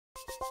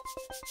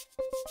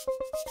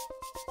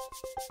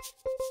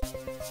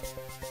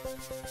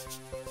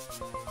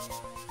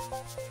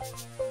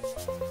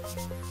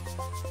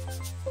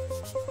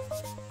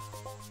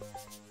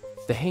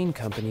The Hain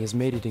company has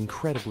made it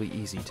incredibly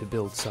easy to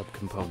build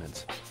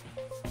subcomponents.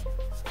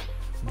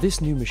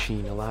 This new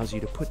machine allows you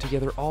to put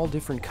together all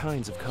different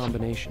kinds of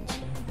combinations,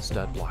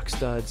 stud block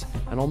studs,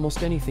 and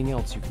almost anything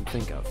else you can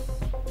think of,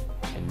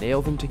 and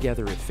nail them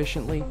together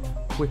efficiently,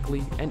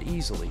 quickly, and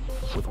easily,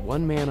 with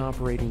one man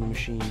operating the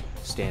machine,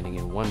 standing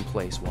in one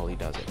place while he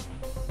does it.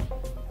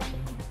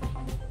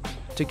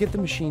 To get the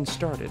machine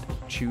started,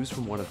 choose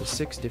from one of the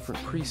 6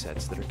 different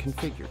presets that are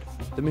configured.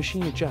 The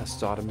machine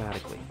adjusts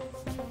automatically.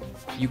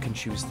 You can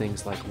choose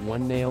things like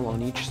 1 nail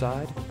on each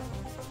side,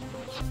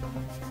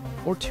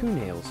 or 2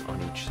 nails on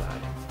each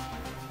side.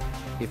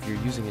 If you're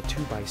using a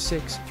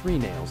 2x6, 3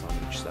 nails on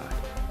each side.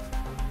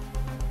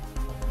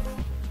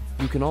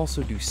 You can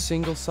also do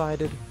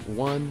single-sided,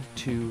 1,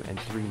 2, and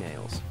 3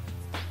 nails.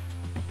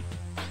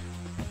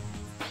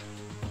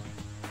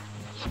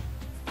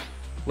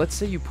 Let's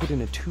say you put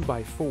in a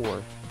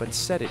 2x4, but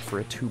set it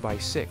for a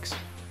 2x6.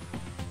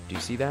 Do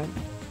you see that?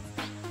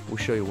 We'll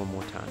show you one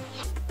more time.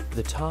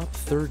 The top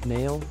 3rd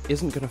nail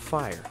isn't going to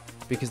fire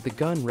because the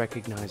gun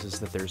recognizes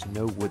that there's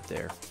no wood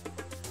there.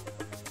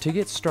 To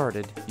get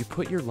started, you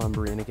put your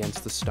lumber in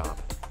against the stop,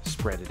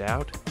 spread it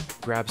out,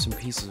 grab some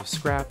pieces of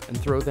scrap and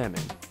throw them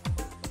in.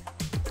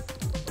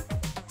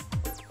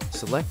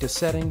 Select a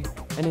setting,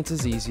 and it's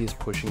as easy as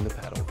pushing the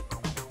pedal.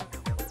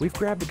 We've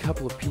grabbed a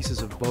couple of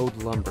pieces of bowed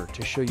lumber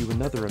to show you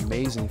another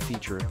amazing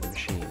feature of the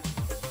machine.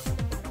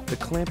 The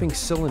clamping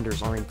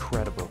cylinders are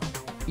incredible.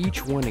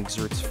 Each one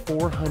exerts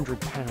 400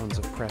 pounds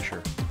of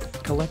pressure.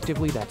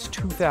 Collectively, that's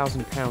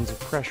 2,000 pounds of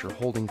pressure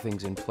holding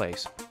things in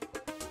place.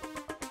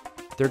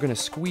 They're going to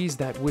squeeze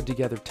that wood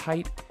together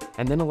tight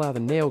and then allow the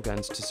nail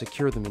guns to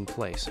secure them in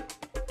place.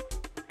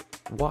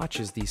 Watch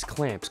as these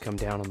clamps come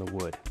down on the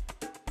wood.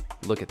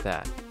 Look at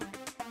that.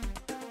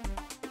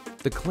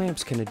 The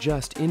clamps can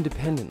adjust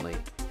independently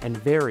and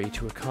vary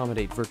to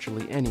accommodate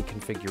virtually any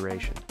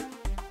configuration.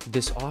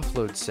 This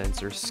offload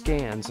sensor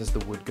scans as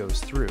the wood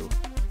goes through.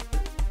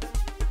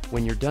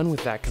 When you're done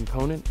with that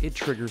component, it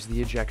triggers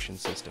the ejection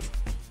system.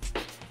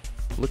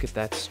 Look at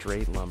that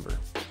straight lumber.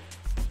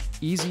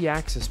 Easy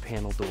access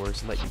panel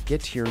doors let you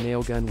get to your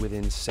nail gun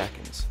within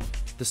seconds.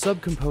 The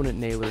subcomponent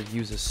nailer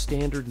uses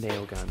standard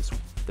nail guns.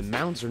 The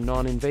mounts are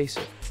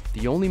non-invasive.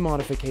 The only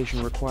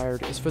modification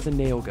required is for the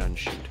nail gun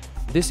chute.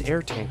 This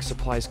air tank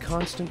supplies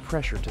constant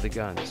pressure to the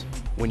guns.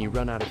 When you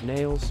run out of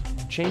nails,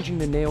 changing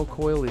the nail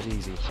coil is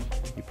easy.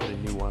 You put a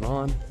new one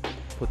on,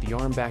 put the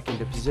arm back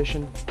into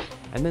position,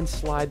 and then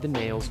slide the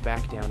nails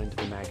back down into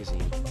the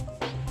magazine.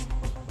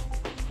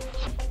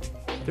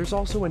 There's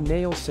also a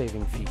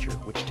nail-saving feature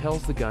which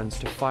tells the guns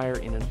to fire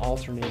in an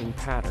alternating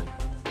pattern.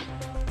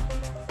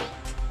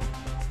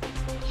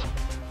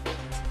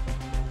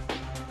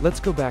 Let's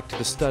go back to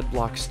the stud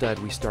block stud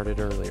we started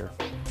earlier.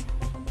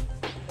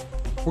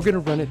 We're going to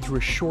run it through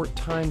a short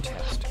time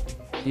test.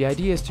 The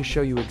idea is to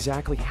show you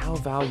exactly how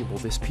valuable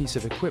this piece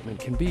of equipment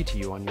can be to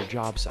you on your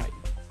job site.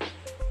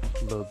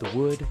 Load the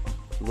wood,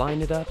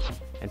 line it up,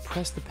 and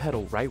press the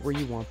pedal right where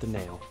you want the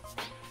nail.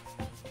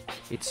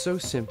 It's so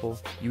simple,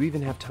 you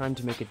even have time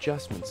to make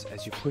adjustments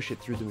as you push it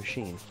through the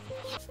machine.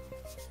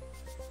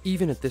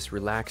 Even at this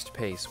relaxed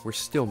pace, we're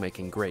still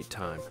making great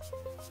time.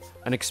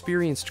 An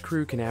experienced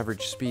crew can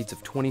average speeds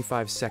of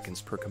 25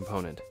 seconds per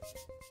component.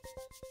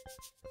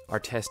 Our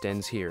test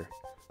ends here.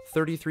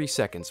 33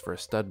 seconds for a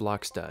stud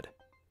block stud.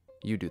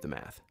 You do the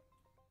math.